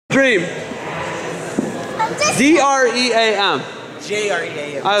Jream. D-R-E-A-M.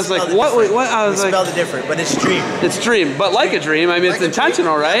 J-R-E-A-M. I was like, what? I was like, spelled it different, but it's Jream. It's Jream, but like a dream. I mean, like it's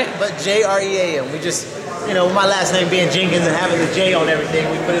intentional, right? But J-R-E-A-M. We just, you know, with my last name being Jenkins and having the J on everything,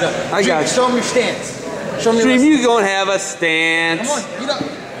 we put it up. I got you. Show them your stance. Show me. Jream, you gonna have a stance. Come on, you don't.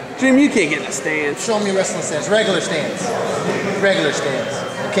 Jream, you can't get in a stance. Show them your wrestling stance. Regular stance. Regular stance.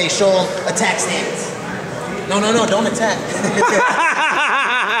 Okay, show them attack stance. No, don't attack.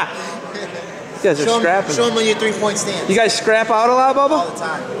 You guys are scrapping. Show them on your three-point stance. You guys scrap out a lot, Bubba? All the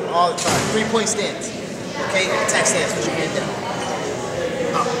time. All the time. Three-point stance. Okay? Attack stance. Put your hand down.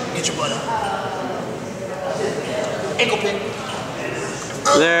 Up. Get your butt up. Ankle pick.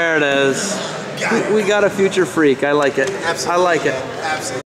 There it is. We got a future freak. I like it. Absolutely. I like it. Absolutely.